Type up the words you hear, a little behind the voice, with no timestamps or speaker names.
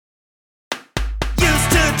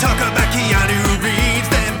talk about Keanu Reeves,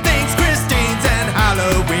 then things Christine's and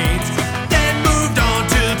Halloween's. Then moved on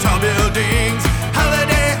to tall buildings,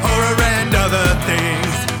 holiday horror and other things.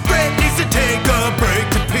 Brett needs to take a break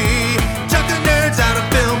to pee, chuck the nerds out of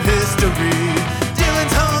film history.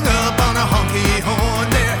 Dylan's hung up on a honky horn,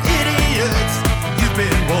 they're idiots. You've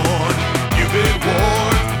been warned, you've been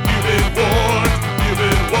warned, you've been warned, you've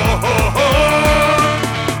been warned.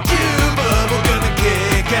 Chew bubblegum and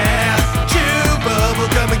kick ass, chew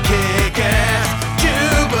bubblegum and kick ass,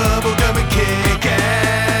 chew bubblegum and kick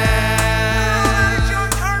ass. John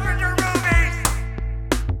Carpenter movies.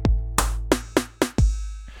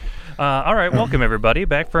 All right, welcome everybody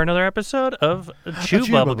back for another episode of Chew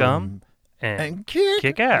Bubblegum and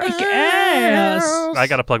Kick Ass. Kick ass. I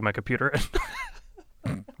gotta plug my computer in.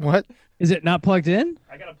 What? Is it not plugged in?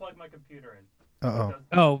 I gotta plug my computer in. Uh-oh.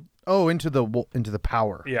 Oh, Oh, into the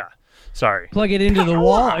power. Yeah, sorry. plug it into the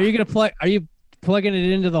wall. Are you plugging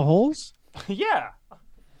it into the holes? Yeah.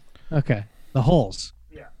 Okay, the holes.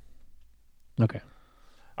 Yeah. Okay.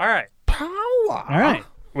 All right. Power. All right.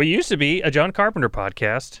 We used to be a John Carpenter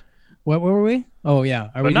podcast, What were we? Oh yeah.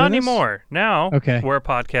 Are but we not doing this? anymore. Now, Okay. we're a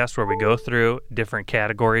podcast where we go through different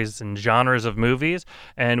categories and genres of movies,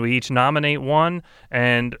 and we each nominate one,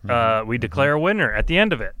 and we declare a winner at the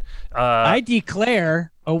end of it. I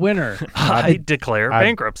declare a winner. I declare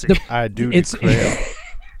bankruptcy. I do It's declare.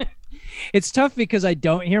 it's tough because I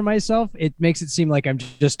don't hear myself. It makes it seem like I'm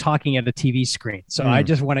just talking at a TV screen. So I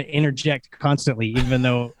just want to interject constantly, even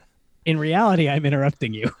though in reality I'm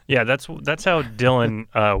interrupting you. Yeah, that's how Dylan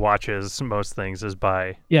watches most things, is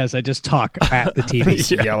by Yes, I just talk at the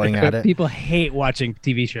TV. Yelling at it. People hate watching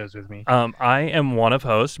TV shows with me. I am one of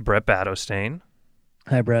hosts, Brett Battostain.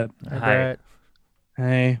 Hi, Brett. Hi.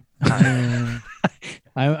 Hi.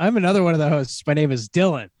 I'm another one of the hosts. My name is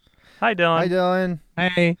Dylan. Hi, Dylan. Hi, Dylan.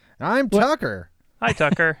 Hi. I'm Tucker. Hi,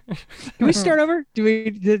 Tucker. Can we start over?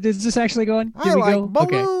 Is this actually going? I like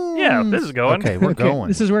balloons. Yeah, this is going. Okay, we're Okay, going.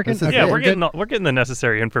 this is working? This is Okay. Yeah, good. we're getting the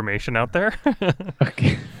necessary information out there.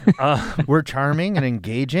 Okay. We're charming and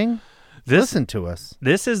engaging. Listen to us.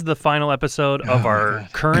 This is the final episode of Oh, my our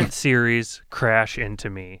God. current series, Crash Into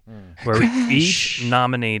Me, where we each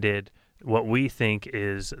nominated what we think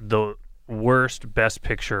is the worst Best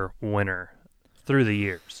Picture winner through the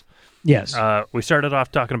years. Yes. We started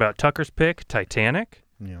off talking about Tucker's pick, Titanic.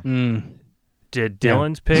 Mm. Did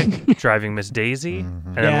Dylan's pick, Driving Miss Daisy,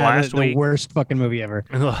 and then Yeah, last the week, worst fucking movie ever.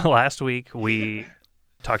 last week we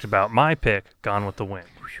talked about my pick, Gone with the Wind.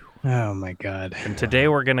 Oh my God. And today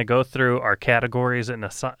we're going to go through our categories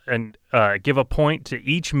and give a point to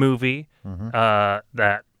each movie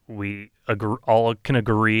that we all can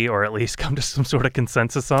agree or at least come to some sort of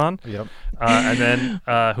consensus on. Yep. And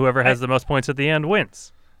then whoever has the most points at the end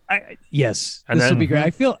wins. Yes, And this then- will be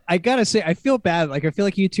great. I gotta say, I feel bad. Like, I feel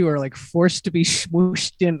like you two are like forced to be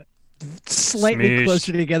smooshed in slightly Smooshed.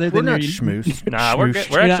 closer together We're than not you. schmoosed. Nah, we're good.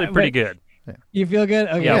 We're You're actually not- pretty but- good. You feel good?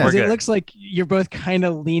 Okay. Yeah, we're 'cause good. It looks like you're both kind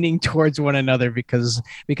of leaning towards one another because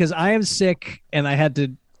I am sick and I have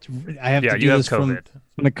Yeah, to do you have this from COVID.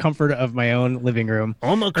 the comfort of my own living room.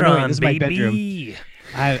 Omicron, this is my baby.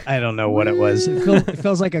 I don't know what it was. It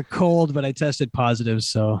feels like a cold, but I tested positive,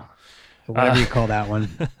 so whatever you call that one.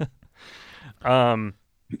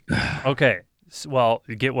 Okay. Well,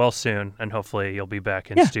 get well soon, and hopefully you'll be back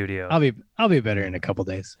in Yeah, studio. I'll be better in a couple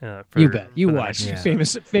days. For- You bet. You for the watch.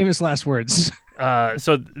 next- Famous last words.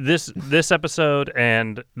 So this episode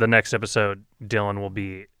and the next episode, Dylan will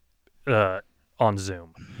be on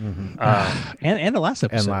Zoom. And the last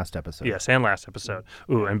episode. And last episode. Yes, and last episode.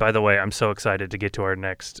 Ooh, and by the way, I'm so excited to get to our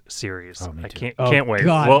next series. Oh, me I too. can't wait.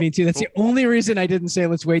 God, Well, me too. That's the only reason I didn't say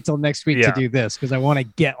let's wait till next week Yeah. to do this because I want to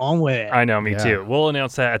get on with it. I know, me Yeah. too. We'll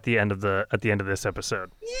announce that at the end of this episode.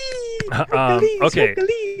 Hercules, okay.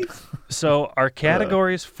 Hercules. So our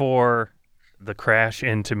categories for the Crash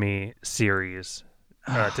Into Me series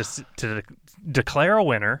to declare a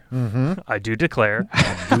winner. I do declare.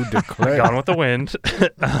 Do declare. Gone with the Wind.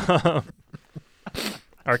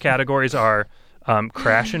 Our categories are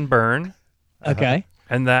Crash and Burn, Okay.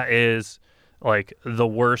 and that is like the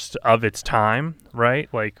worst of its time, right?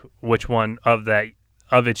 Like which one of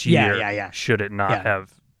its Yeah, year yeah. should it not Yeah.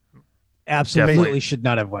 have? Absolutely Definitely. should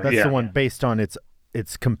not have won. That's Yeah. the one based on its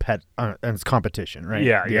competition, right?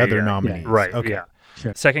 Yeah, The yeah, other yeah. nominees. Right. Okay. Yeah.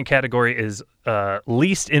 Sure. Second category is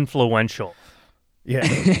least influential. Yeah.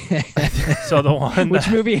 So the one Which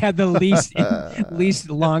movie had the least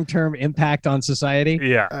long-term impact on society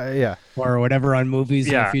yeah. Yeah. or whatever on movies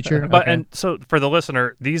in the future? But Okay. and so for the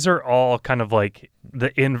listener, these are all kind of like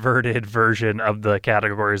the inverted version of the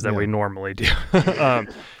categories that Yeah. we normally do.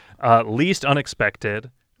 Least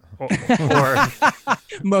unexpected, or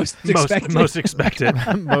Most expected. most expected.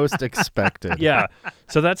 Most expected. Yeah.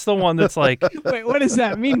 So that's the one that's like Wait, what does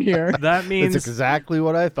that mean here? that means It's exactly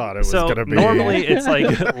what I thought it was so going to be. normally it's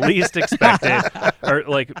like least expected or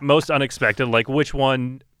like most unexpected. Like which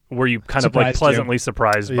one were you kind of like Surprised you. pleasantly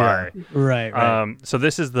surprised by? Right. So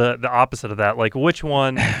this is the opposite of that. Like which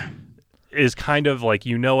one is kind of like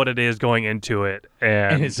you know what it is going into it,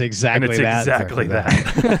 and it's exactly that. exactly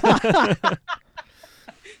that.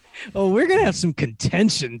 Oh, we're gonna have some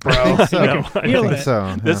contention, bro. I I can I feel think it.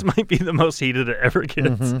 so. This might be the most heated it ever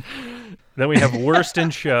gets. Then we have worst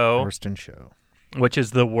in show, Worst in show. which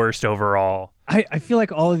is the worst overall. I feel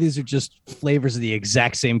like all of these are just flavors of the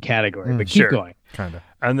exact same category, but keep Sure. going. Kind of.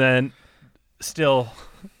 And then still,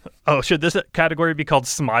 oh, should this category be called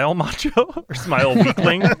Smile Macho or Smile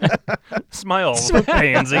Weakling? Smile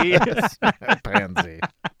Pansy. Pansy.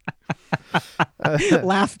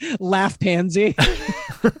 Laugh pansy.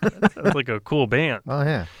 That's like a cool band. Oh,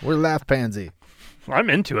 yeah. We're Laugh Pansy. I'm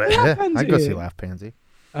into it. Yeah, I'd go Pansy. see Laugh Pansy.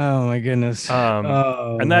 Oh my goodness.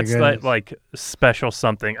 Oh, and my that's that goodness. like special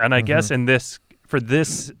something. And I guess in this for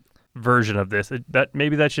this version of this, that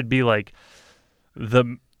maybe that should be like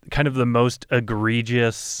the kind of the most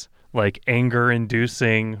egregious, like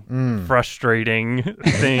anger-inducing, frustrating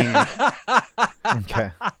thing.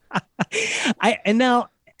 Okay. And now,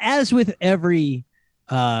 as with every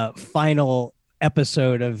final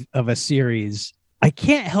episode of a series, I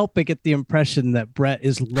can't help but get the impression that Brett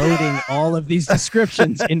is loading all of these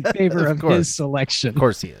descriptions in favor of course. his selection. Of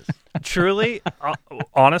course he is. Truly,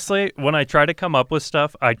 honestly, when I try to come up with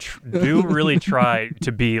stuff, I do really try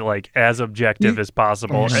to be like as objective as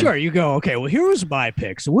possible. And- Sure, you go, okay, well, here was my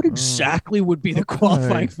pick. So what exactly would be the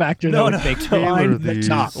qualifying factor that would make tailor mine the these.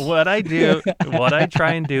 top? what I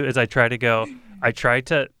try and do is I try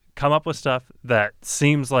to come up with stuff that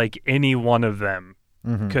seems like any one of them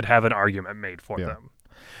could have an argument made for them.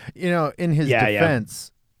 You know, in his Yeah, yeah.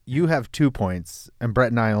 defense, you have 2 points, and Brett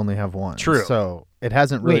and I only have 1. True. So it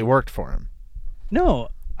hasn't really Wait. worked for him. No,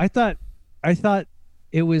 I thought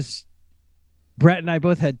it was Brett and I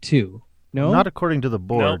both had 2. No? Not according to the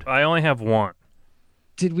board. Nope, I only have one.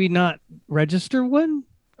 Did we not register one?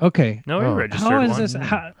 Okay. No, we Oh. registered How is one. this?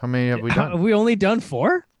 How many have we Have done? we only done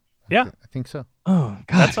 4? Yeah, I think so. Oh,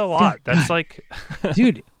 God. that's a lot. That's like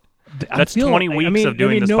Dude. That's 20 weeks of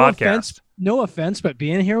doing this no podcast. Offense, no offense, but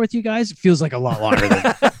being here with you guys feels like a lot longer than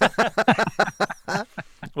that.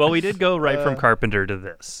 well, we did go right from Carpenter to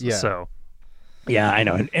this. yeah. So Yeah, I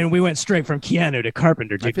know. And we went straight from Keanu to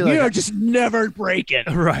Carpenter, dude. feel We like are just never breaking.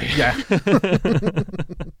 right. Yeah.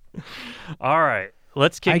 All right.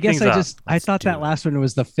 Let's kick I guess things up. I thought that last one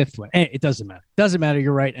was the 5th one. Hey, it doesn't matter. Doesn't matter.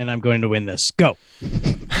 You're right, and I'm going to win this. Go.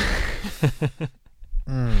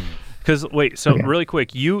 Because wait, so Okay. really quick,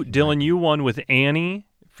 Dylan, you won with Annie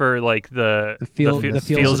for like the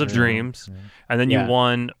Fields of Dreams, and then Yeah. you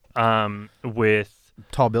won with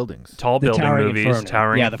Tall buildings. Tall The Building Towering movies, Inferno.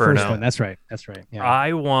 Towering yeah, the Inferno. first one. That's right. That's right. Yeah.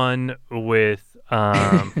 I won with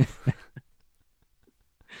I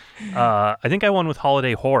think I won with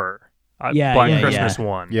Holiday Horror. Yeah, Black yeah, Christmas yeah.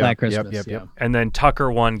 won. Yeah. Black Christmas. Yep. yeah. And then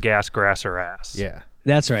Tucker won Gas, Grass, or Ass. Yeah.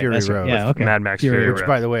 That's right. Fury that's right. Road. Yeah. Okay. Mad Max Fury Fury Road. Which, Road.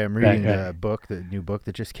 by the way, I'm reading Right. the new book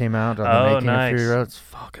that just came out on Oh, the making nice. of Fury Road. It's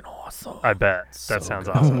fucking awesome. I bet. So That sounds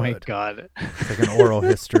good. Oh awesome. my Good. God. It's like an oral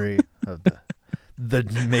history of the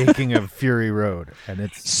making of Fury Road, and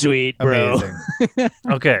it's Sweet, bro. amazing.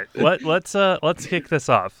 Okay, let's kick this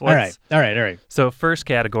off. All right. So first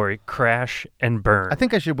category, Crash and Burn. I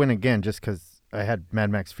think I should win again just because I had Mad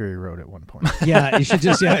Max Fury Road at one point. Yeah, you should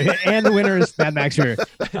just and the winner is Mad Max Fury.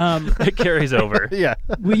 it carries over. Yeah.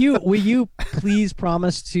 Will you please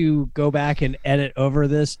promise to go back and edit over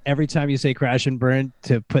this every time you say crash and burn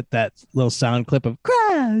to put that little sound clip of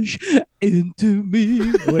crash into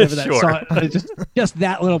me, whatever that Sure. song, just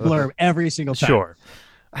that little blurb every single time. Sure.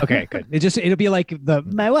 Okay, good. It'll be like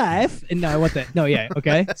my wife and I want that. No, yeah,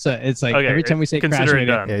 okay. So it's like Okay, every time we say crash, consider it we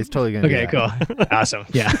done. Yeah, he's totally gonna. Okay, do that. cool, awesome.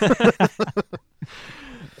 Yeah.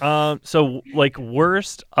 So like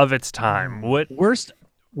worst of its time. What? Worst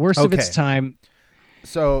of its Okay. time.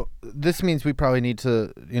 So this means we probably need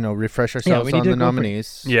to, refresh ourselves we need on to the go for-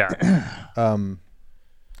 nominees. Yeah.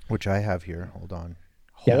 Which I have here. Hold on.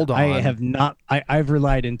 Yeah, Hold on. I have not. I've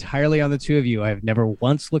relied entirely on the two of you. I have never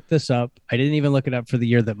once looked this up. I didn't even look it up for the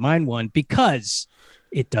year that mine won because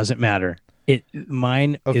it doesn't matter.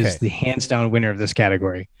 Mine Okay. is the hands down winner of this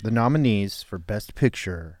category. The nominees for Best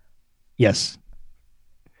Picture, Yes.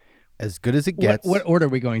 As Good as It Gets. What order are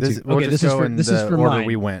we going This, to? we'll Okay, just this is go for in this the is for order mine.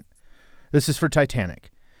 we went. This is for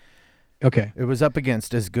Titanic. Okay. It was up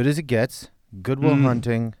against As Good as It Gets, Good Will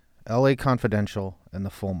Hunting, L.A. Confidential, and The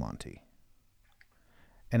Full Monty.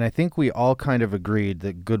 and I think we all kind of agreed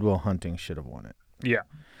that Good Will Hunting should have won it. Yeah.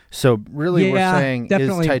 So really, we're Yeah, saying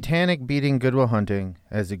definitely. is Titanic beating Good Will Hunting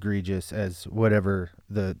as egregious as whatever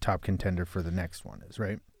the top contender for the next one is,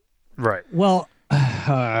 right? Right. Well,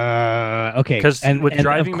 okay. Because with and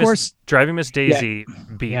Driving of course, Miss Daisy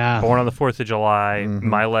beat Yeah. Born on the 4th of July, Mhm.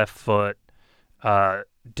 My Left Foot,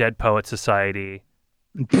 Dead Poet Society,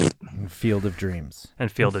 Field of Dreams.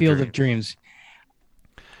 and Field of Field Dreams. of Dreams.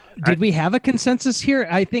 Did we have a consensus here?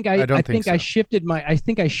 I think I don't think so. I shifted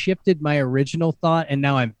my original thought, and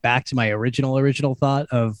now I'm back to my original thought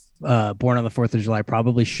of Born on the 4th of July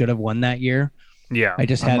probably should have won that year. Yeah. I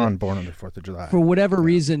just I'm had on Born on the 4th of July. for whatever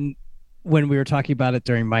reason, when we were talking about it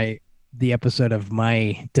during the episode of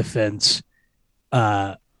my defense,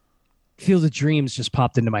 Field of Dreams just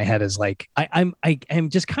popped into my head as like I'm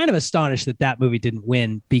just kind of astonished that movie didn't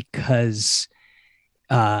win because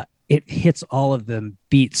it hits all of the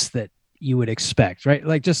beats that you would expect, right?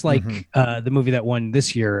 Like just like the movie that won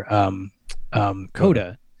this year,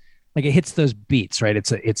 Coda. Like it hits those beats, right?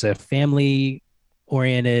 It's a family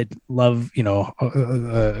oriented love,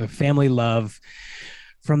 family love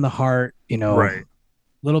from the heart, Right.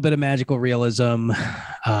 little bit of magical realism.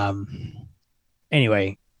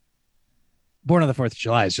 Anyway, Born on the 4th of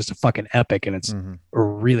July is just a fucking epic, and it's a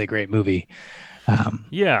really great movie.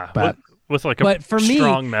 Yeah. But- with like a but for me-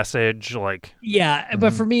 strong message, like Yeah,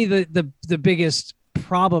 but for me, the biggest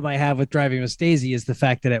problem I have with Driving Miss Daisy is the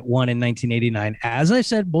fact that it won in 1989, as I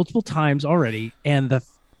said multiple times already, and the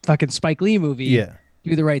fucking Spike Lee movie, Yeah.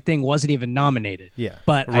 Do the Right Thing, wasn't even nominated. Yeah.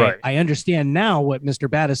 But Right. I understand now what Mr.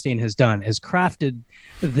 Battistane has done, has crafted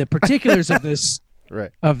the particulars of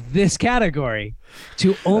this category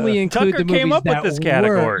to only include Tucker the movies came up with that this were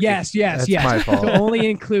category. yes, That's my fault. to only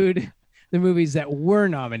include the movies that were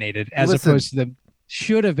nominated as Listen. opposed to the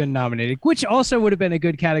should have been nominated, which also would have been a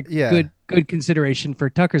good category, Yeah. good consideration for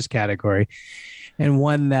Tucker's category, and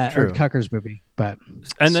one that or True. Tucker's movie. But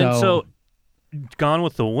and then so Gone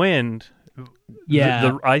with the Wind.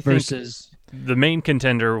 yeah, I think versus the main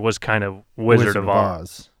contender was kind of Wizard of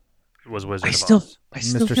Oz. Was Wizard I of still Oz. I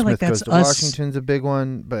still Mr. feel like Smith that's Goes to us. Washington's a big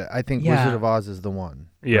one, but I think Yeah. Wizard of Oz is the one.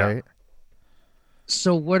 Yeah. Right?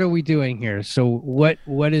 So what are we doing here? So what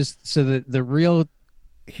is so the real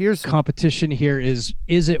Here's competition here is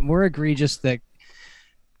it more egregious that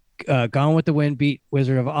Gone with the Wind beat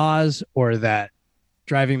Wizard of Oz, or that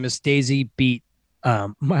Driving Miss Daisy beat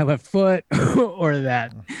My Left Foot, or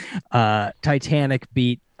that Titanic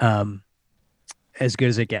beat As Good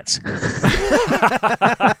as It Gets?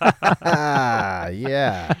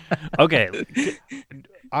 yeah. Okay.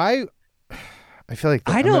 I feel like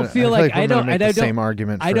I don't feel like I'm I gonna don't- make I the don't- same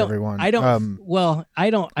argument for I don't. everyone. I don't. Well, I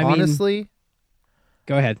don't. I mean, honestly,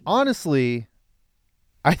 go ahead.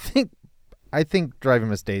 I think Driving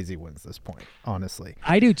Miss Daisy wins this point. Honestly,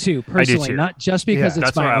 I do too, personally, too. not just because Yeah. it's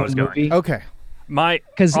That's where my I own was going. movie. okay.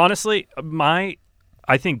 Honestly,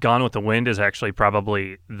 I think Gone with the Wind is actually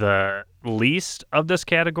probably the least of this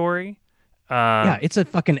category. Yeah, it's a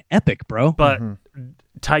fucking epic, bro. But Mm-hmm.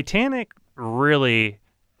 Titanic really,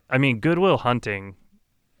 I mean, Good Will Hunting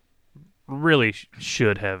really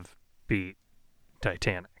should have beat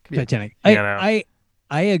Titanic. Titanic. You know.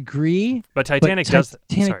 I agree. But Titanic does.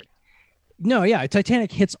 Titanic- Sorry. No, yeah,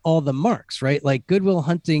 Titanic hits all the marks, right? Like Good Will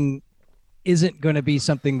Hunting isn't going to be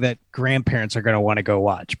something that grandparents are going to want to go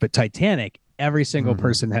watch, but Titanic, every single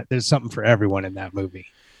person there's something for everyone in that movie.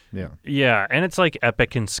 Yeah. Yeah, and it's like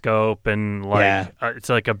epic in scope, and like Yeah. it's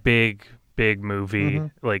like a big movie.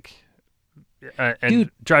 Like, and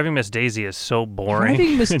Dude. Driving Miss Daisy is so boring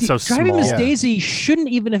Driving Miss, and so Driving small. Miss Yeah. Daisy shouldn't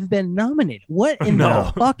even have been nominated. What in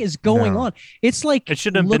No. the fuck is going No. on? It's like It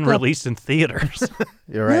shouldn't have been look up- released in theaters.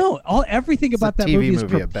 You're right. No, everything It's a about that TV movie is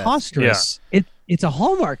movie at best. preposterous. It's a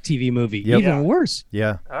Hallmark TV movie, Yep. even Yeah. worse.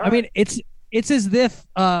 Yeah. I mean, it's as if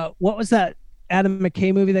what was that Adam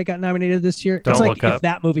McKay movie that got nominated this year? Don't it's like Look if Up.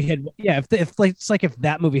 that movie had it's like if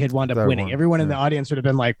that movie had wound up That winning, one, everyone in yeah. the audience would have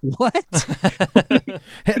been like, "What? At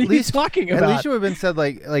What are you least talking At about?" least you would have been said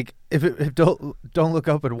like if don't look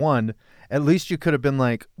up at one. At least you could have been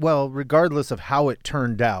like, well, regardless of how it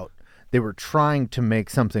turned out, they were trying to make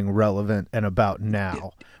something relevant and about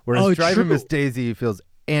now. Whereas Oh, Driving true. Miss Daisy feels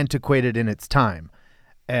antiquated in its time.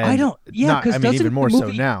 And I don't- yeah, not- 'cause I mean doesn't even more the so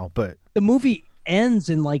movie- now. But The movie ends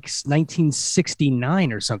in like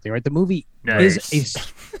 1969 or something, right? The movie Nice. is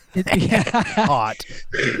yeah. hot.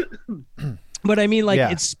 But I mean, like,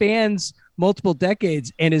 Yeah. it spans multiple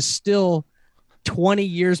decades and is still 20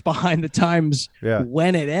 years behind the times Yeah.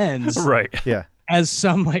 when it ends, Right. Yeah. as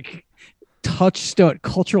some like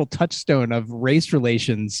cultural touchstone of race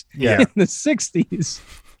relations Yeah. in the 60s.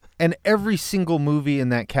 And every single movie in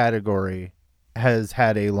that category has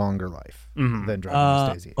had a longer life than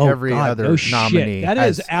Driving Miss Daisy. Oh, Every God, other no shit. nominee That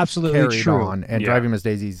has is absolutely carried true. on, and Yeah. Driving Miss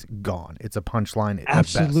Daisy's gone. It's a punchline. At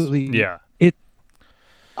best. Absolutely. Yeah.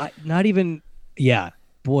 Not even. Yeah,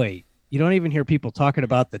 boy. You don't even hear people talking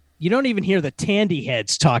about you don't even hear the Tandy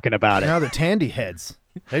heads talking about it. Now the Tandy heads,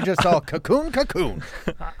 they just all cocoon.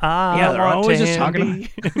 Yeah, they're always just talking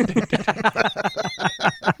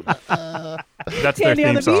That's their Tandy on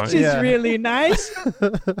theme the song. beach is Yeah. really nice.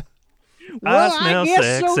 I smell guess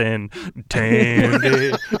sex so. and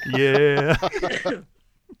Tandy. Yeah.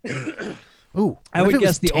 Ooh, I what would if it guess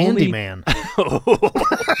was the Tandy only- Man.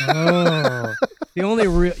 Oh, the only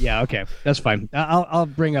real. Yeah, okay, that's fine. I'll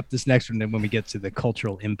bring up this next one then when we get to the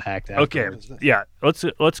cultural impact. Okay. afterwards. Yeah.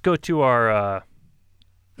 Let's go to our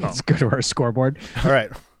Let's go to our scoreboard. All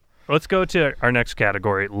right. let's go to our next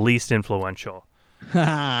category, least influential.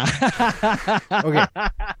 Okay.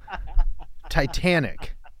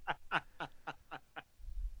 Titanic.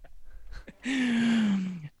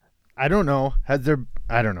 I don't know. Has there?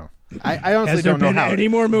 I don't know. I honestly Has there don't know been how. any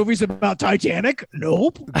more movies about Titanic?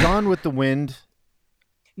 Nope. Gone with the Wind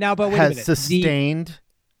Now, but wait a has minute. sustained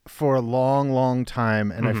for a long, long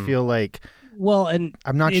time, and I feel like And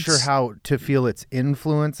I'm not sure it's- how to feel its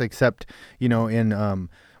influence, except in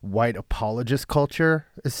white apologist culture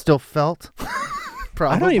is still felt.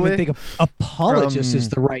 Probably. I don't even think apologist is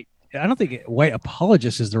From- the right. I don't think white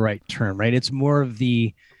apologist is the right term, right? It's more of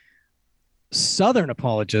the Southern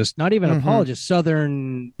apologist, not even apologist,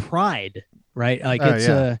 Southern pride, right? Like Oh,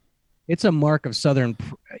 yeah. it's a mark of Southern.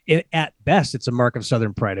 At best, it's a mark of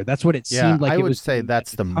Southern pride. That's what it Yeah, seemed like. I it would was say at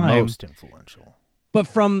that's the time. most influential. But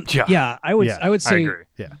from Yeah. I would Yeah, I would I say agree.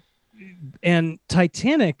 Yeah. and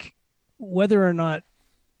Titanic, whether or not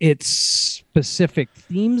it's specific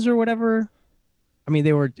themes or whatever, I mean,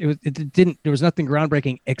 it didn't. There was nothing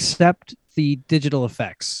groundbreaking except the digital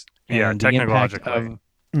effects. Yeah, and the impact technologically.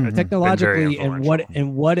 Mhm. technologically, Been and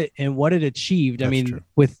very what it achieved. I That's mean,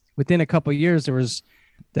 true. within a couple of years, there was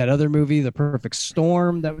that other movie, The Perfect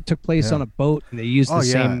Storm, that took place Yeah. on a boat, and they used Oh the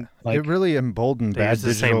yeah, same it really emboldened They bad used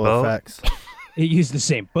the same digital boat? effects. it used the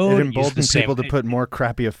same boat. It used the emboldened same- people to put more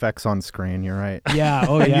crappy effects on screen. You're right. Yeah.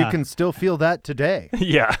 Oh And yeah. you can still feel that today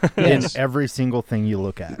Yeah. Yes. in every single thing you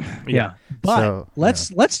look at. Yeah. But So,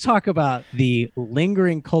 let's talk about the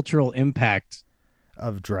lingering cultural impact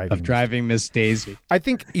Of driving. of Driving Miss Daisy. I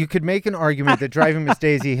think you could make an argument that Driving Miss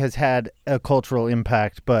Daisy has had a cultural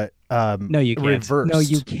impact, but No, you can't. reversed. No,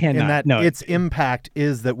 you cannot. In that No. its impact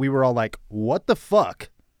is that we were all like, "What the fuck?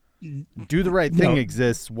 Do the right thing No.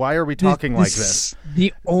 exists. Why are we talking like this?"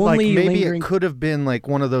 The only Like maybe lingering it could have been like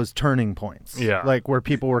one of those turning points. Yeah. Like where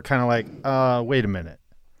people were kind of like, wait a minute.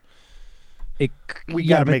 We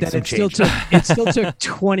yeah, gotta but make then some it still took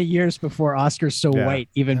 20 years before Oscar's So Yeah. White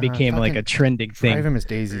even became like a fucking trending thing. Driving Miss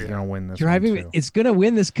Daisy's gonna win this. Driving one too. it's gonna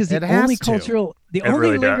win this because It the has only to. cultural the It only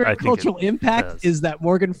really does. I lingering think it cultural impact does. is that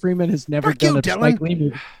Morgan Freeman has never Fuck done you, a Spike Dylan. Lee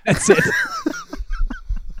movie. That's it.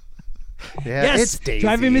 Yeah, Yes, it's Daisy.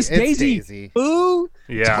 Driving Miss It's Daisy. Daisy. Ooh,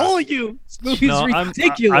 Yeah. told you. This movie's No,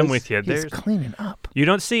 ridiculous. I'm with you. He's There's cleaning up. you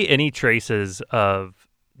don't see any traces of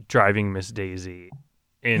Driving Miss Daisy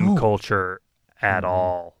in No. culture at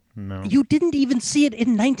all. No. You didn't even see it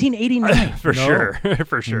in 1989. For No. sure.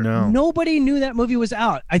 For sure. No. Nobody knew that movie was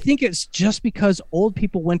out. I think it's just because old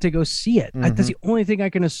people went to go see it. That's the only thing I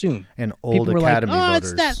can assume. And People old were Academy like,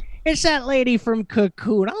 voters. it's that lady from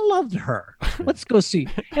Cocoon. I loved her. Let's go see.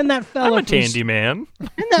 And that I'm fella a Tandy man. and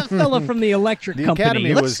that fella from the electric The company.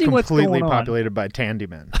 Academy Let's was see what's completely going on. populated by Tandy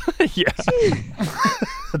men Yeah.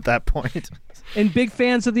 at that point. And big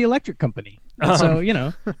fans of the electric company. And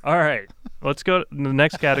so, All right. Let's go. The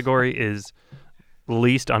next category is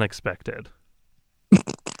least unexpected.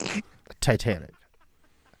 Titanic.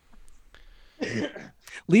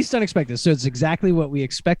 least unexpected. So it's exactly what we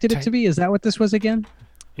expected it to be. Is that what this was again?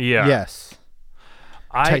 Yeah. Yes.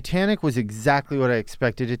 I Titanic was exactly what I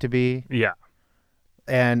expected it to yeah.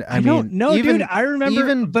 And I don't mean, know, even, dude. I remember,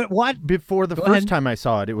 even but what? before the Go first ahead. time I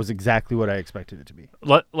saw it, it was exactly what I expected it to be.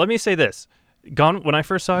 Let me say this. When I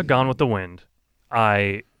first saw Gone with the Wind,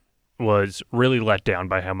 I was really let down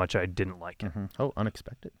by how much I didn't like it. Oh,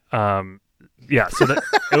 unexpected. Yeah, so that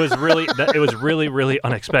it was really really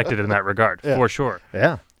unexpected in that regard, for sure.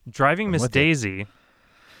 Yeah. Driving Miss with you. Daisy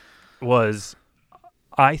was,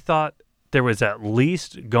 I thought there was at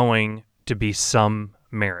least going to be some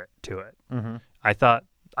merit to it. I thought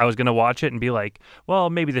I was going to watch it and be like, well,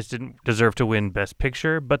 maybe this didn't deserve to win Best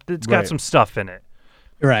Picture, but it's got Right. some stuff in it.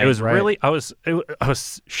 Right. It was right. really, I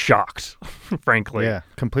was shocked, frankly, Yeah.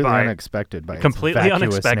 Completely by- unexpected by its completely vacuous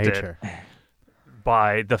unexpected. nature.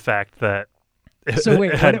 by the fact that So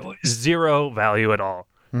wait, it had what- zero value at all.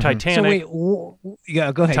 Titanic. So wait,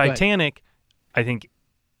 yeah, go ahead. go ahead. Titanic, I think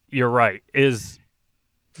you're right. Is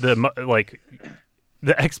the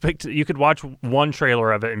expect you could watch one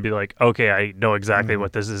trailer of it and be like, okay, I know exactly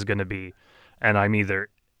what this is going to be, and I'm either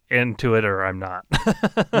into it or I'm not.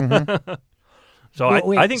 So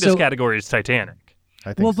I think this category is Titanic.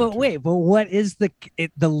 I think so, but too. wait, but what is the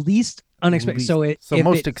least unexpected? If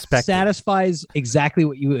most it expected. satisfies exactly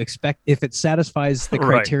what you expect, if it satisfies the Right.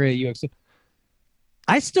 criteria you expect,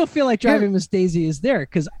 I still feel like Driving Miss Daisy is there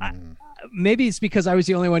because maybe it's because I was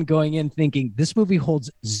the only one going in thinking this movie holds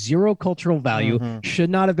zero cultural value, should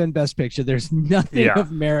not have been Best Picture. There's nothing Yeah.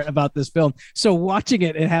 of merit about this film. So watching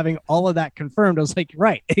it and having all of that confirmed, I was like,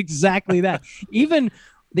 right, exactly that. Even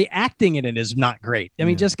the acting in it is not great. I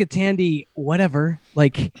mean, Jessica Tandy, whatever.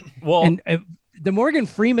 Like, Well, and the Morgan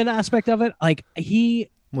Freeman aspect of it, like he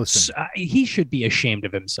Listen, he should be ashamed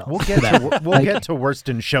of himself. we'll get to, get to worst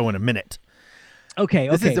in show in a minute. Okay,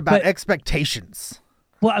 This okay, is about but, expectations.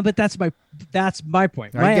 well, but that's my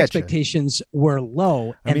point. I My getcha. expectations were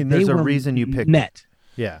low, I and mean, they there's a were reason you picked met.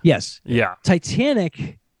 Yeah. Yes, yeah.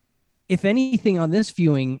 Titanic. If anything, on this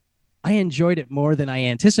viewing, I enjoyed it more than I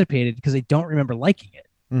anticipated because I don't remember liking it.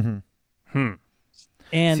 Hmm.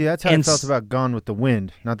 And See, that's how I felt about Gone with the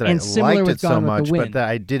Wind. Not that I and similar liked with it so Gone with the much, but Wind. that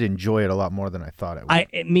I did enjoy it a lot more than I thought I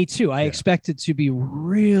would. Me too. I expected to be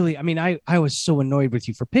really. I mean, I was so annoyed with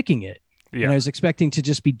you for picking it. Yeah. And I was expecting to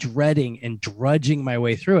just be dreading and drudging my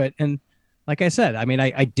way through it. And like I said, I mean,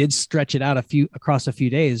 I did stretch it out across a few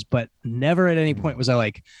days, but never at any point was I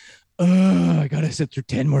like, oh, I gotta sit through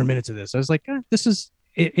 10 more minutes of this. I was like, this is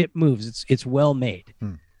it moves. It's well made.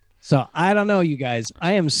 So I don't know, you guys.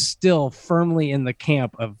 I am still firmly in the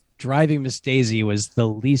camp of Driving Miss Daisy was the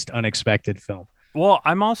least unexpected film. Well,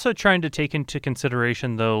 I'm also trying to take into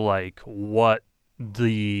consideration though, like what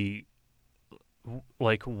the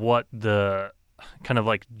kind of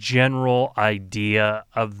like general idea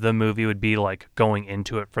of the movie would be like going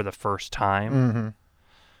into it for the first time.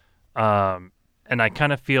 And I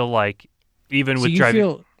kind of feel like even So with you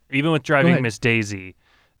Driving ahead. Miss Daisy,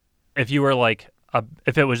 if you were like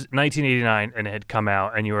if it was 1989 and it had come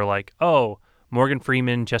out and you were like, oh, Morgan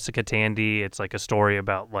Freeman, Jessica Tandy, it's like a story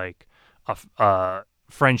about like a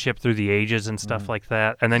friendship through the ages and stuff like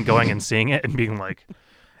that, and then going and seeing it and being like,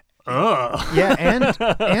 ugh. Yeah,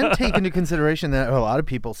 and take into consideration that a lot of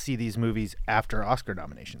people see these movies after Oscar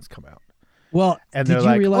nominations come out. Well, And did they're you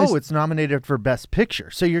like, realize oh, it's nominated for Best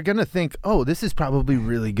Picture. So you're going to think, oh, this is probably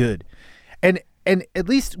really good. And at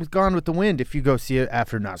least with Gone with the Wind, if you go see it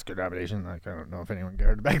after an Oscar nomination, like I don't know if anyone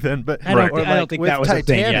cared back then, but I don't, or I don't like think with that was a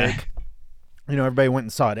thing. Yeah. Titanic, you know, everybody went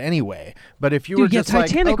and saw it anyway. But if you Dude, were yeah, just like,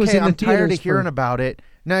 Titanic was okay, in the I'm tired of theaters hearing for- about it.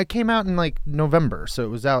 Now, it came out in like November, so it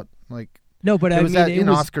was out like No, but It I was mean, that it in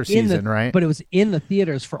was Oscar in season, the, right? But it was in the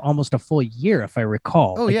theaters for almost a full year, if I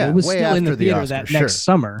recall. Oh, Like, yeah, it was way still in the after the theater Oscar, that sure. next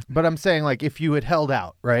summer. But I'm saying, like, if you had held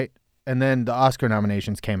out, right, and then the Oscar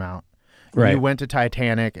nominations came out, and Right. you went to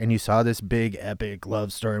Titanic and you saw this big, epic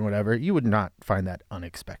love story and whatever, you would not find that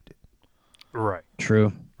unexpected, Right.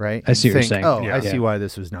 True. right? I see You'd what you're think, saying. Oh, Yeah. I see why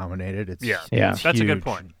this was nominated. It's Yeah. Yeah. it's That's a good huge.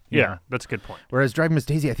 point. Yeah. Yeah, that's a good point. Whereas Driving Miss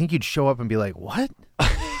Daisy, I think you'd show up and be like, "What?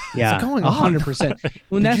 Yeah, going on? 100%.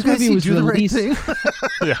 When Did that you guys movie see was Do the Right released, Thing?"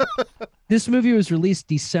 this movie was released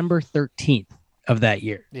December 13th of that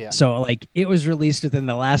year. Yeah. So like it was released within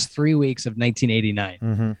the last 3 weeks of 1989.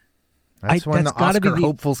 Mm-hmm. That's when that's the gotta be Oscar the-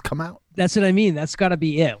 hopefuls come out. That's what I mean. That's got to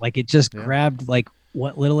be it. Like it just Yeah. grabbed like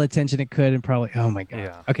what little attention it could and probably, oh my God.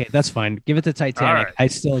 Yeah. Okay, that's fine. Give it to Titanic. right. I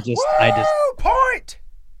still Point.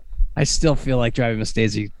 I still feel like Driving Miss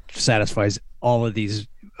Daisy satisfies all of these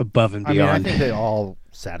above and I mean, I beyond. think they all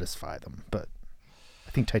satisfy them, but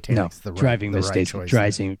I think No, Titanic's the right, Driving the Miss right Daisy, choice.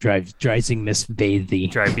 driving Miss Daisy.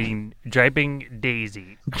 Driving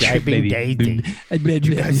Daisy. Driving Daisy. Did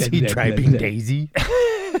you guys see Driving Daisy?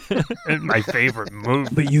 My favorite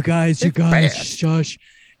movie. But you guys, shush!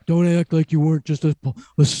 Don't act like you weren't just a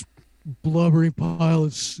blubbering pile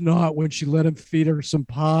of snot when she let him feed her some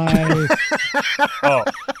pie. Oh,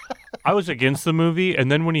 I was against the movie,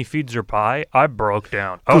 and then when he feeds her pie, I broke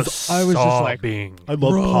down. I was just like, sobbing. I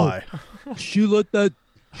love Bro. pie. she let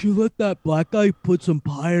that black guy put some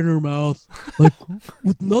pie in her mouth, like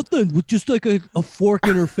with nothing, with just like a fork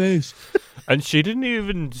in her face. And she didn't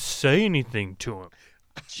even say anything to him.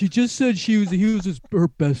 She just said he was her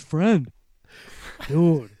best friend.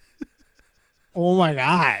 Dude. Oh my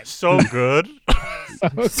God. So good.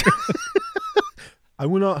 I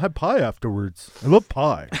went out and had pie afterwards. I love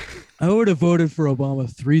pie. I would have voted for Obama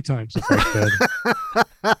 3 times if I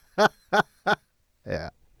could. Yeah.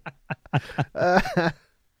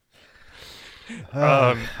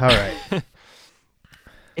 Um, All right.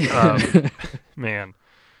 Man.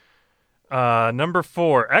 Number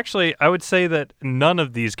 4. Actually, I would say that none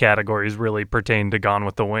of these categories really pertain to Gone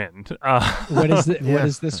with the Wind. What is the, Yeah. What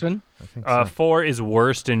is this one? I think so. 4 is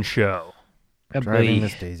Worst in Show. Driving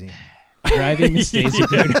Miss Daisy. Driving Miss Daisy,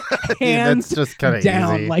 dude. Hands That's just kind of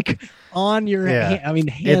down, easy. like on your Yeah. hand. I mean,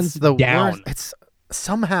 hands It's the down. worst. It's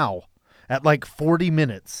somehow at like 40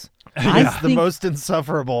 minutes. I It's the think most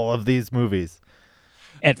insufferable of these movies.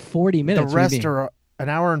 at 40 minutes. The what do you rest mean? are an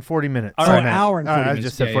hour and 40 minutes. Oh, Sorry, an Matt. hour and 40 I minutes.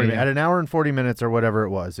 just said Yeah, 40 yeah, minutes. At an hour and 40 minutes or whatever it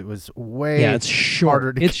was way Yeah, it's short.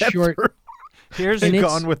 harder to It's get short. through Here's And than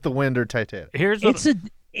it's- Gone with the Wind or Titanic. here's what, It's an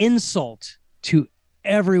insult to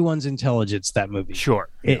everyone's intelligence. That movie. sure.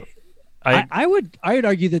 It- I would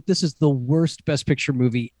argue that this is the worst Best Picture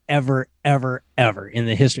movie ever in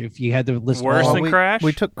the history. If you had to list Worse all, than Crash?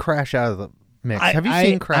 We took Crash out of the mix. I- Have you I-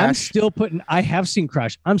 seen Crash? I have seen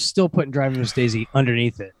Crash. I'm still putting Driving Miss Daisy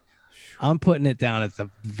underneath it. I'm putting it down at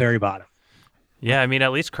the very bottom. Yeah, I mean,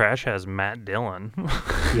 at least Crash has Matt Dillon.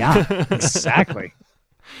 Yeah, exactly.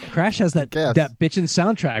 Crash has that Guess. bitchin'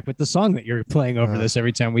 soundtrack with the song that you're playing over this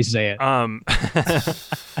every time we say it.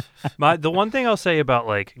 The one thing I'll say about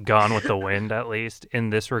like Gone with the Wind, at least in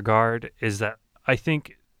this regard, is that I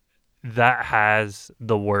think that has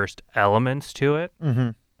the worst elements to it. Mm-hmm.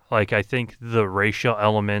 Like, I think the racial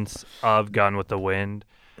elements of Gone with the Wind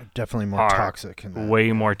Definitely more are toxic. In that.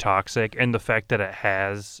 way more toxic, and the fact that it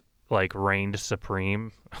has like reigned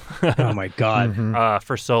supreme Oh my god. Mhm.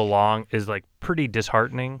 for so long is like pretty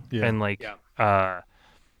disheartening Yeah. and like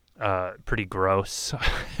pretty gross.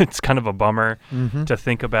 It's kind of a bummer Mhm. to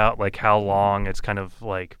think about, like how long it's kind of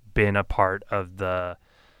like been a part of the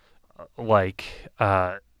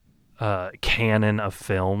canon of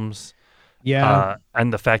films. Yeah.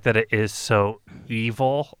 And the fact that it is so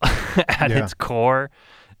evil at Yeah. its core,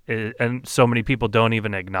 and so many people don't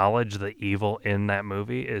even acknowledge the evil in that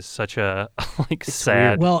movie, is such a like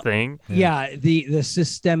sad Well, thing. Yeah, the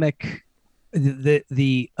systemic,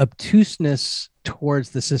 the obtuseness towards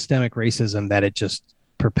the systemic racism that it just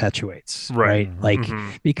perpetuates, Right. right? Like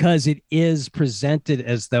Mhm. because it is presented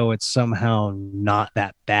as though it's somehow not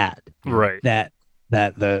that bad. Right. That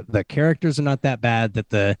the characters are not that bad. That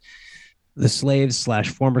the slaves /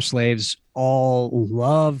 former slaves all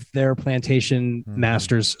love their plantation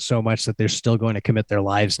masters so much that they're still going to commit their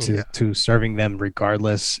lives to serving them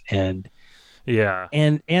regardless. And Yeah.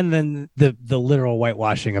 and then the literal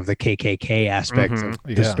whitewashing of the KKK aspect Mhm. of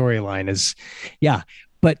the Yeah. storyline is, yeah.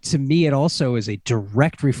 But to me, it also is a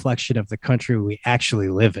direct reflection of the country we actually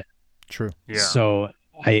live in. True. Yeah. So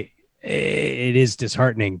it is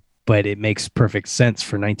disheartening, but it makes perfect sense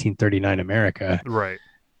for 1939 America. Right.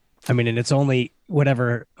 I mean, and it's only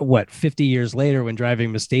 50 years later when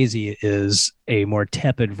Driving Miss Daisy is a more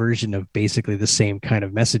tepid version of basically the same kind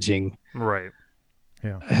of messaging. Right.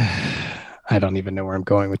 I don't even know where I'm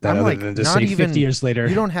going with that, I'm other like, than to not say even- 50 years later.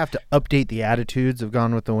 You don't have to update the attitudes of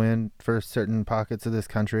Gone with the Wind for certain pockets of this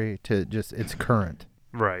country to just it's current.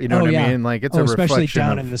 Right. You know Oh, what yeah. I mean? Like it's Oh, a especially reflection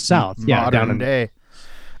down of in the South. Yeah, modern down in- day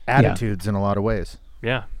attitudes in a lot of ways.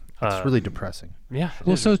 Yeah. It's really depressing. Yeah.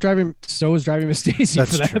 Well, so is Driving Miss Daisy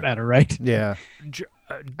That's for that true. matter, right? Yeah. J-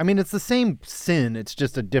 I mean, it's the same sin. It's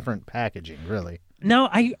just a different packaging, really. Now,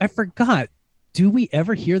 I forgot. Do we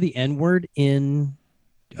ever hear the N word in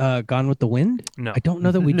Gone with the Wind? No. I don't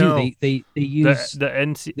know that we No. do. They use the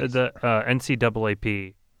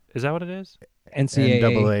NCAAP. Is that what it is?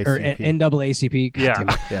 NCAA or NAACP. NAACP.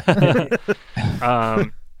 God Yeah. damn it. Yeah.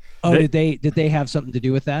 Oh, They- did they have something to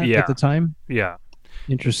do with that Yeah. at the time? Yeah.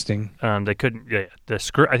 Interesting. They couldn't. Yeah. The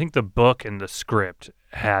script. I think the book and the script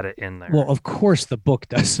had it in there. Well, of course the book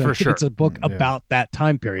does. For sure. It's a book Yeah. about that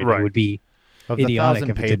time period. Right. It would be Of the idiotic 1,000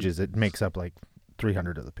 if it didn't. pages, it makes up like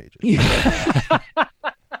 300 of the pages.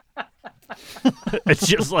 it's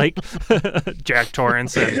just like Jack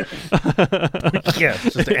Torrance and Yeah,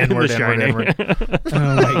 it's just N-word, The N-word, Shining. N-word.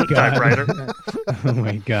 Oh my god. Typewriter. Oh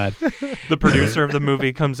my god. The producer of the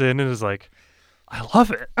movie comes in and is like, "I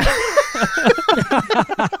love it."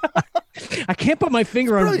 I can't put my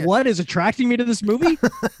finger on brilliant. what is attracting me to this movie,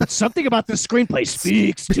 but something about the screenplay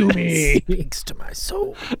speaks to me. Speaks to my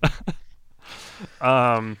soul.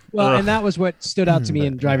 Well, ugh. and that was what stood out to me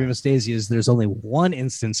in Driving Miss Daisy is there's only one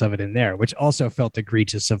instance of it in there, which also felt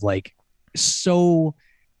egregious of like so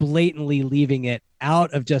blatantly leaving it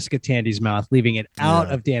out of Jessica Tandy's mouth, leaving it out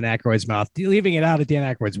Yeah. of Dan Aykroyd's mouth, leaving it out of Dan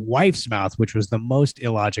Aykroyd's wife's mouth, which was the most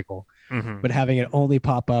illogical, Mhm. but having it only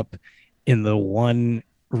pop up in the one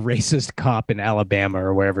racist cop in Alabama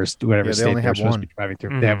or whatever they state only they're have supposed one. to be driving through.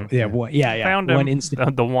 Mhm. They have, yeah. Found one him.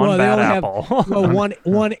 instant. The one Well, they bad only have- apple. Well,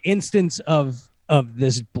 one instance of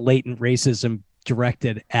this blatant racism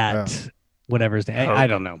directed at whatever's name. I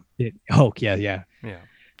don't know. Hoke, yeah. Yeah.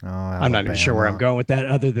 I'm not even sure where I'm going with that,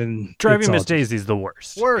 other than Driving it's all Miss just Daisy's the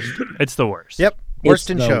worst. Worst. It's the worst. Yep. Worst It's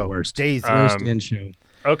in the show. worst. Daisy. Worst in show.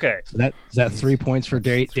 Okay. So is that 3 points for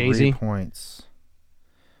 3 Daisy? points.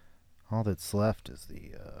 All that's left is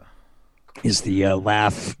the Is the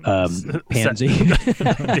laugh pansy?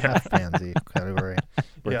 pansy category.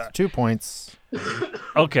 Worth Yeah. 2 points.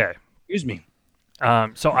 Okay. Excuse me.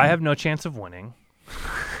 So I have no chance of winning.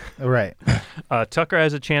 Right. Tucker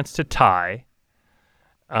has a chance to tie.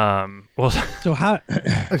 Well, So how?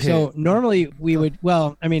 So normally we would.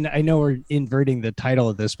 Well, I mean, I know we're inverting the title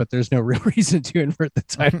of this, but there's no real reason to invert the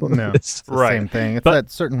title No, of this. it's the Right. same thing. It's But-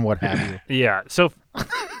 that certain what have you. yeah. So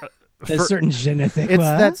There's certain je ne sais It's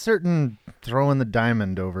quoi. that certain throwing the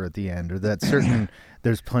diamond over at the end, or that certain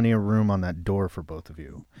there's plenty of room on that door for both of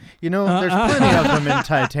you. You know, there's plenty of them in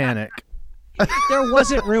Titanic. There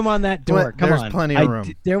wasn't room on that door. Come There's on. plenty of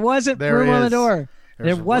room. There wasn't There room on the is. door.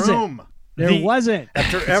 There's There wasn't. room. There wasn't.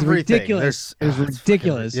 After It's everything, ridiculous. It was it's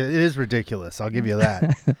ridiculous. fucking- it is ridiculous. I'll give you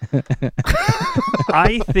that.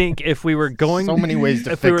 I think if we were going, So many ways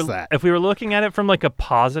to if we fix were, that. If we were looking at it from like a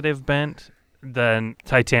positive bent, then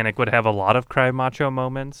Titanic would have a lot of cry macho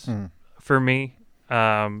moments for me.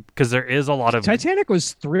 Because there is a lot of Titanic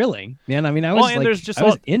was thrilling, man. I mean, I was and like, there's just I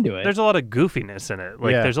was into it. There's a lot of goofiness in it.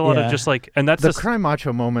 Like Yeah. there's a lot Yeah. of just like, and that's The just, cry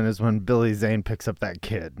macho moment is when Billy Zane picks up that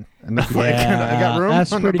kid, and it's like, Yeah, I got room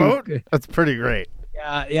that's on the pretty boat. good. That's pretty great.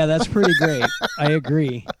 Yeah, that's pretty great. I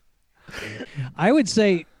agree. I would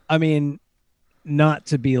say, I mean, not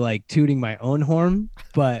to be like tooting my own horn,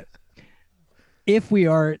 but if we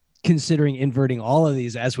are considering inverting all of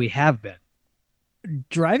these as we have been,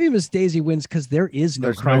 Driving Miss Daisy wins because there is no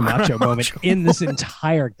There's cry no macho cry moment macho in this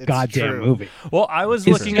entire It's goddamn true. movie. well, I was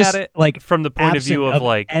It's looking just, at it like from the point of view absent of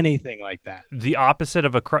like anything like that. the opposite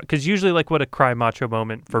of a cry, because usually like what a cry macho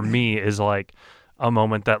moment for me is like a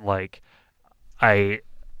moment that like I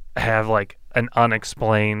have like an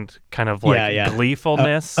unexplained kind of like Yeah, yeah.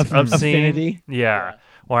 gleefulness of affinity. seeing. Yeah.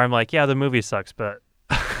 Where I'm like, yeah, the movie sucks, but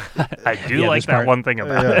I do Yeah, like this that part- one thing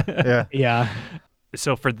about it. Yeah. Yeah.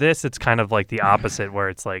 So for this, it's kind of like the opposite, where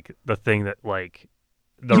it's like the thing that like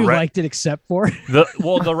the You liked it except for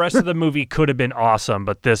the rest of the movie could have been awesome,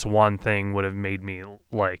 but this one thing would have made me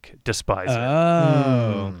like despise it.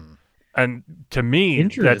 Oh. And to me,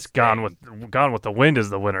 that's Gone with the Wind is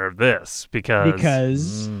the winner of this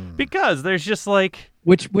because Because there's just like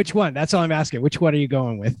which one? That's all I'm asking. Which one are you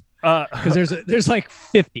going with? Because there's like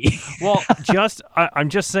 50. well, I'm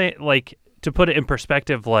just saying, like, to put it in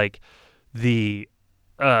perspective, like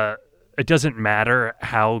it doesn't matter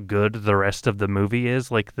how good the rest of the movie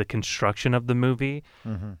is, like the construction of the movie.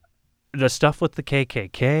 The stuff with the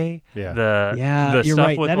KKK, Yeah. the you're stuff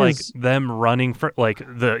right. with That like is- them running for like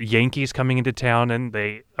the Yankees coming into town and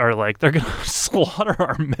they are like they're gonna slaughter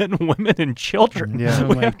our men, women, and children. Yeah.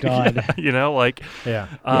 Oh my God. You know, like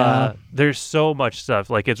Yeah. there's so much stuff,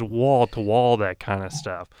 like it's wall to wall, that kind of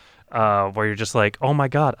stuff, where you're just like, oh my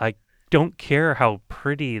God, I don't care how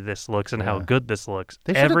pretty this looks and how good this looks.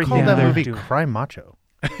 They should have Everything called that they're movie doing- Cry Macho.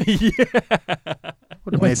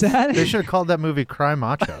 What's that? They should have called that movie Cry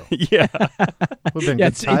Macho. Yeah, Would have been Yeah, good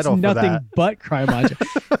it's title for nothing that. but cry macho.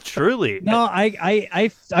 truly. No, I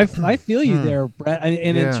feel you there, Brett.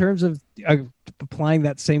 And Yeah. in terms of applying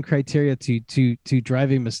that same criteria to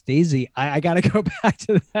Driving Miss Daisy, I got to go back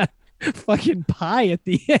to that fucking pie at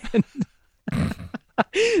the end.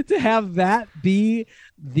 To have that be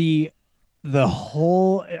the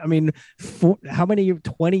whole, I mean, how many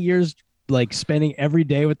 20 years like spending every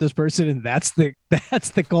day with this person, and that's the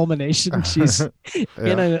culmination. She's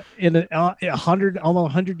in a 100, almost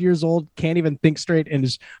 100 years old, can't even think straight, and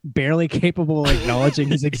is barely capable of acknowledging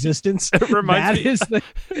his existence. It reminds me- It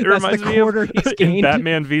It reminds me quarter of he's in gained.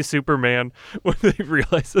 Batman v Superman when they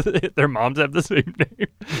realize that their moms have the same name.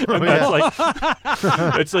 And yeah. that's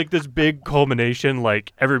like it's like this big culmination.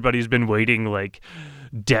 Like everybody's been waiting like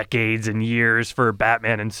decades and years for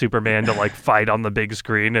Batman and Superman to like fight on the big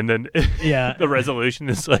screen, and then Yeah. the resolution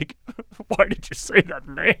is like, why did you say that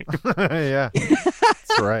name? Yeah.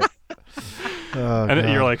 That's right. Oh, And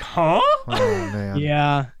you're God. like, huh? oh man.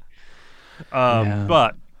 Yeah. Yeah.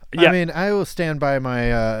 But yeah, I mean, I will stand by my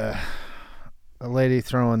a lady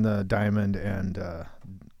throwing the diamond and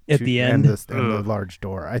At the end. and the large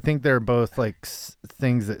door. I think they're both like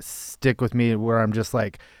things that stick with me, where I'm just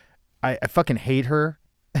like, I fucking hate her.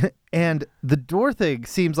 And the door thing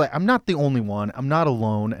seems like I'm not the only one. I'm not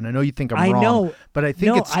alone, and I know you think I'm I wrong. know. But I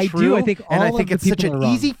think No, it's I true. do. I think and I all think of it's the such people an are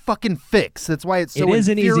wrong. easy fucking fix. That's why it's so It is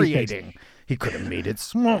an easy fix. infuriating. He could have made it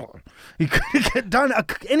smaller. He could have done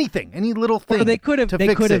anything, any little thing. Or they could have. to They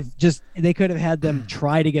fix could it. have just. They could have had them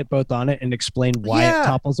try to get both on it and explain why Yeah. it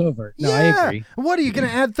topples over. No, yeah. I agree. What are you gonna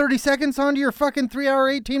add 30 seconds onto your fucking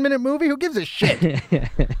 3-hour, 18-minute movie? Who gives a shit?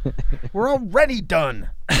 We're already done.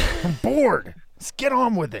 I'm bored. Let's get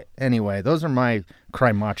on with it. Anyway, those are my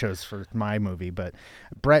cry machos for my movie, but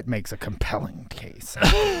Brett makes a compelling case.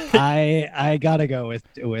 I gotta go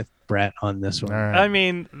with Brett on this one. All right. I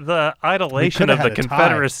mean, the idolation coulda of the had a tie.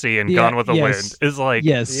 Confederacy in Yeah, Gone with the yes. Wind is like,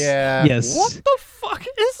 Yes. Yeah. Yes. what the fuck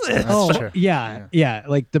is this? That's Oh true. yeah.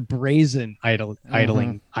 Like the brazen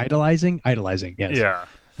idolizing. Yes. Yeah.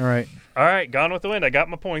 All right. All right, Gone with the Wind. I got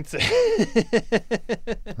my points.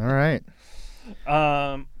 All right.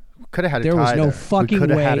 Could have had a There tie was no there. We fucking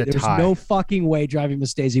coulda way. had a There was tie. no fucking way Driving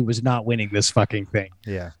Miss Daisy was not winning this fucking thing.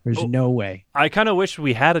 Yeah. There's Oh. no way. I kind of wish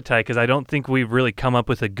we had a tie because I don't think we've really come up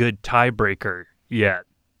with a good tiebreaker yet.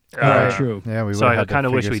 True. Yeah, we So would've I had to kind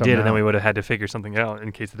of wish figure we something did, and then out. we would have had to figure something out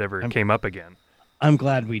in case it ever came up again. I'm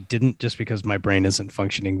glad we didn't, just because my brain isn't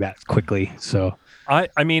functioning that quickly. So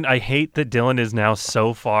I mean, I hate that Dylan is now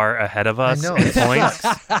so far ahead of us know, in it points,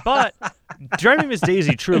 but Driving Miss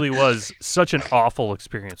Daisy truly was such an awful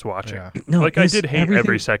experience watching. Yeah. no, Like, I this- did hate every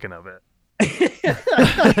everything- second of it.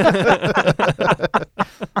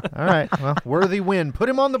 All right. Well, worthy win. Put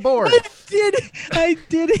him on the board. I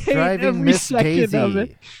did hate Driving every Miss second of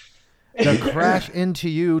it. Daisy. The Crash Into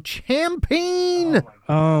You champion.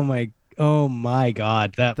 Oh my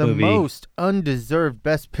God, that The movie. most undeserved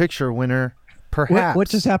Best Picture winner, perhaps. What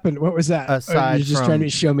just happened? What was that? Aside You're just from- trying to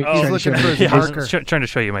show me. Oh, trying to looking show for me- his Yeah, I was marker. trying to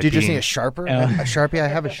show you my Did you peen. see a sharper? Oh. A Sharpie? I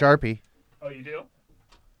have a Sharpie Oh, you do?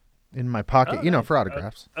 in my pocket, Oh, for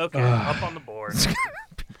autographs. Okay, up on the board.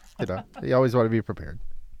 You always want to be prepared.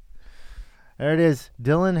 There it is.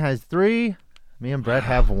 Dylan has 3. Me and Brett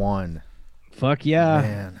have 1. Fuck yeah!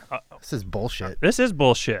 Man, this is bullshit. This is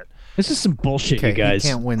bullshit. This is some bullshit, Okay, you guys. he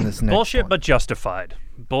can't win this next Bullshit, one. but justified.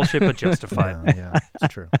 Bullshit, but justified. Yeah,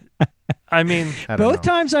 it's true. I mean, I don't Both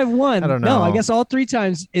know. times I've won. I don't No, I know. guess all 3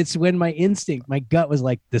 times it's when my instinct, my gut was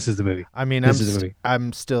like, "This is the movie." I mean, This is the movie.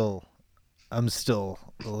 I'm still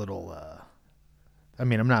a little. I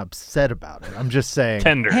mean, I'm not upset about it. I'm just saying.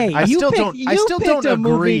 tender. Hey, I you still picked- don't. I you still don't picked a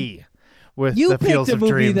movie- agree with You the picked Fields a of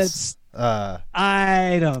movie Dreams that's. uh,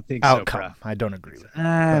 I don't think so, outcome. bro. I don't agree with it.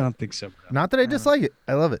 I don't think so, bro. Not that I dislike it.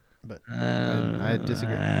 I love it, but I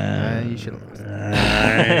disagree. You should have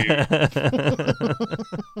lost.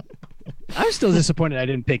 I'm still disappointed I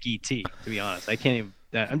didn't pick E.T. To be honest, I can't even.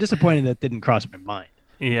 I'm disappointed that didn't cross my mind.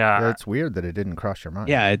 Yeah, It's weird that it didn't cross your mind.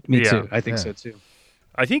 Yeah, me Yeah. too. I think Yeah. so too.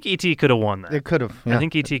 I think E.T. could have won that. It could have. I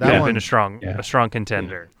think E.T. That could have one- been a strong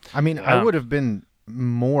contender. I mean, I Um, would have been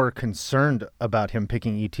more concerned about him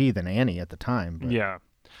picking E.T. than Annie at the time. But. Yeah,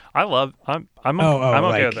 I'm I'm I'm Oh, okay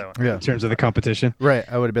like- with that one. Yeah. In terms of the competition. Right.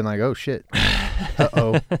 I would have been like, oh shit.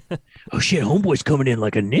 Uh-oh. Oh shit, homeboy's coming in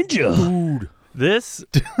like a ninja. This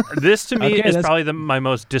to me Okay, is that's- probably my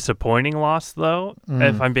most disappointing loss, though,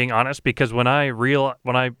 if I'm being honest, because when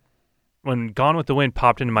Gone with the Wind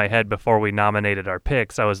popped into my head before we nominated our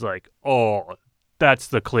picks, I was like, oh, that's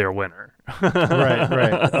the clear winner.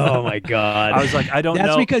 right. Oh my god. I was like, I don't That's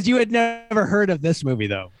know. because you had never heard of this movie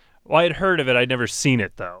though. Well, I had heard of it. I'd never seen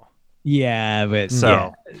it, though. Yeah, but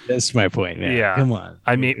So- yeah, that's my point, man. Yeah. Come on.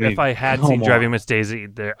 I mean, if I had seen come Driving on. Miss Daisy,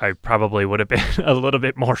 I probably would have been a little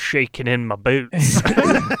bit more shaken in my boots.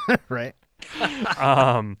 Right.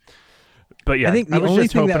 But yeah, I think I the was only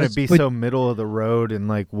just thing hoping that it'd be was, so middle of the road and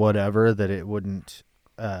like whatever that it wouldn't.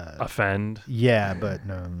 offend. Yeah, but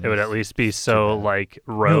no. It would at least be so like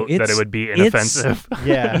rote that it it's- would be it's- inoffensive.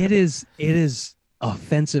 Yeah. it is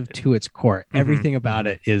offensive to its core. Everything about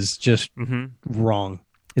it is just hmm wrong.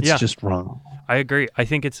 It's Yeah. just wrong. I agree. I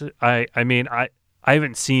think it's. I mean, I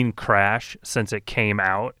haven't seen Crash since it came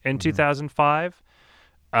out in 2005.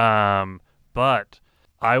 But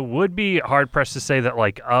I would be hard pressed to say that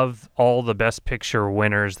like of all the Best Picture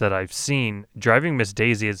winners that I've seen, Driving Miss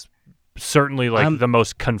Daisy is certainly like the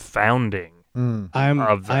most confounding. Mm.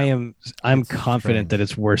 Of them. I'm confident strange. that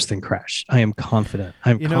it's worse than Crash. I am confident.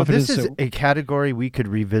 I'm You know, confident. this is so- a category we could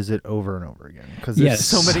revisit over and over again because there's Yes,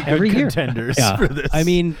 so many good every year. contenders yeah. for this. I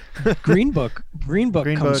mean, Green Book Green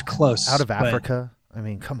comes Book, close. Out of but- Africa. I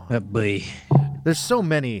mean, come on. but boy. There's so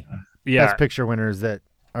many Yeah, Best Picture winners that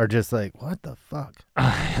are just like, what the fuck?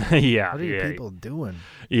 yeah, What are you yeah, people doing?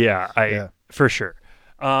 yeah. Yeah. For sure.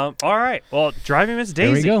 All right. Well, Driving Miss There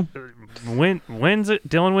we Daisy. go. wins it.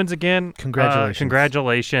 Dylan wins again. Congratulations.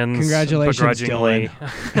 Congratulations. Dylan.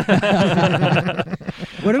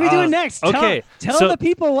 What are we doing next? Okay, Tell so- the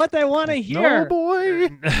people what they want to hear. Oh boy.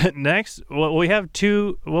 Next, well, we have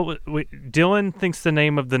two. Dylan thinks the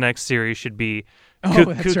name of the next series should be Oh,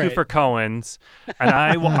 that's Cuckoo right. for Coens, and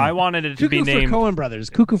I wanted it to be Cuckoo for named. Coen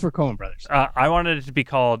Brothers. Cuckoo for Coen Brothers. I wanted it to be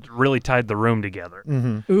called "Really Tied the Room Together."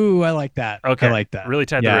 Mm-hmm. Ooh, I like that. Okay, I like that. Really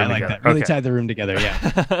tied the yeah, room I like together. that. Really Okay. tied the room together.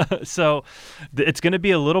 Yeah. So it's going to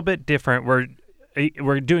be a little bit different. We're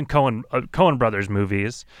doing Coen Brothers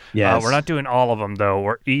movies. Yes. We're not doing all of them though.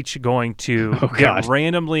 We're each going to Oh, get God.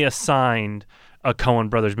 randomly assigned a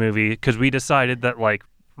Coen Brothers movie because we decided that like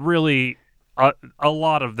really a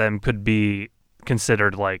lot of them could be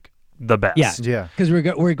considered like the best. Yeah. Yeah. Because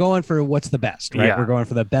we're going for what's the best, right? Yeah. We're going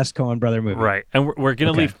for the best Coen Brother movie. Right. And we're going to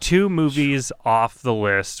Okay. leave two movies off the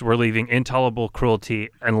list. We're leaving Intolerable Cruelty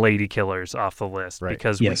and Lady Killers off the list Right.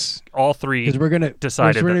 because Yes. all three Because we're gonna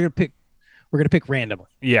decided we're that- gonna pick. We're gonna pick randomly.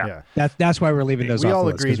 yeah. That's why we're leaving those We off all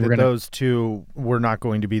the list, agreed 'cause that we're gonna, those two were not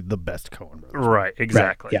going to be the best Coen brothers. Right,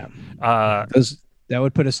 exactly. Yeah. Those That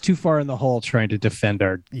would put us too far in the hole trying to defend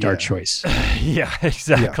our Yeah. choice. yeah,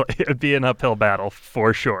 exactly. It'd be an uphill battle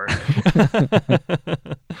for sure.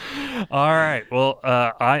 All right. Well,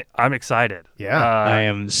 I'm excited. Yeah. I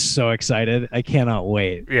am so excited. I cannot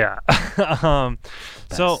wait. Yeah.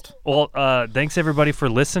 Thanks everybody for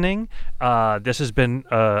listening. This has been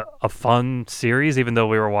a fun series, even though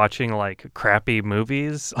we were watching like crappy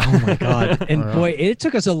movies. Oh my god! And boy, it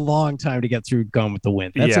took us a long time to get through Gone with the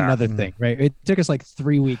Wind. That's Yeah. another thing, right? It took us like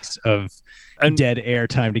 3 weeks of And- dead air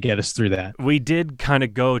time to get us through that. We did kind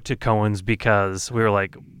of go to Cohen's because we were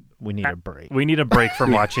like, We need a break. we need a break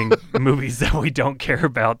from watching movies that we don't care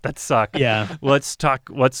about that suck. Yeah. Let's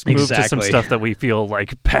move to some Exactly. stuff that we feel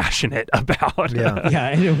like passionate about.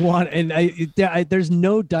 Yeah. Yeah, there's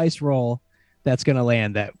no dice roll that's gonna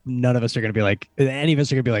land that none of us are gonna be like. Any of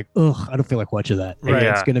us are gonna be like, ugh, I don't feel like watching that. Right.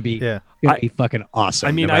 It's Yeah. gonna be, Yeah. fucking awesome.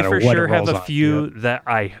 I mean, no I matter for what it sure have rolls a on. few that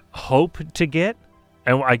I hope to get,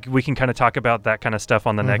 and we can kind of talk about that kind of stuff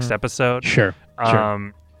on the next episode. Sure.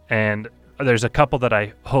 Sure. And there's a couple that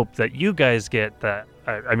I hope that you guys get that.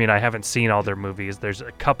 I mean, I haven't seen all their movies. There's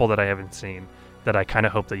a couple that I haven't seen that I kind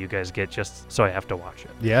of hope that you guys get just so I have to watch it.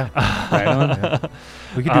 Yeah. Right on. Yeah.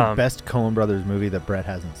 We could do Um, best Coen brothers movie that Brett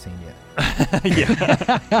hasn't seen yet.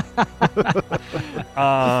 Yeah.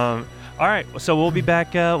 All right. So we'll be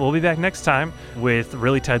back. We'll be back next time with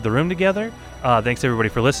Really Tied the Room Together. Thanks everybody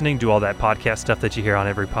for listening. Do all that podcast stuff that you hear on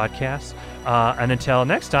every podcast. And until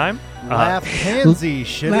next time, Laugh pansy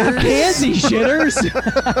shitters. Laugh pansy shitters.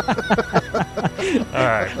 all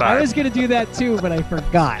right. Bye. I was gonna do that too, but I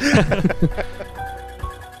forgot.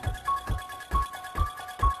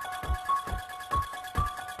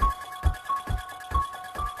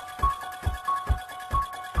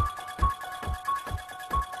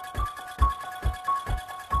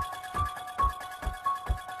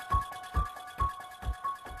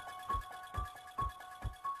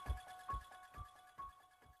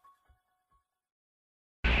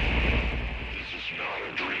 This is not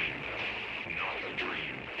a dream. Not a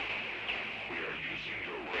dream. We are using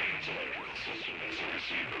your brain's electrical system as a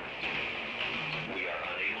receiver. We are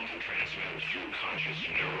unable to transmit through conscious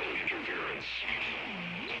neural interference.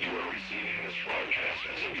 You are receiving this broadcast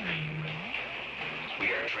as a dream. We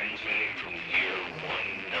are transmitting from the year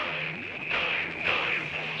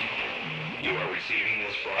 1999. You are receiving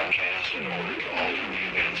this broadcast in order to alter the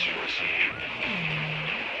events you are seeing.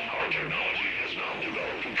 Our technology has not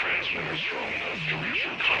developed a transmitter strong enough to reach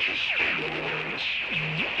your conscious state of awareness.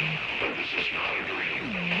 But this is not a dream.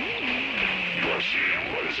 You are seeing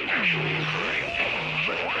what is actually occurring.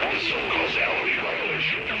 This is a causality violation.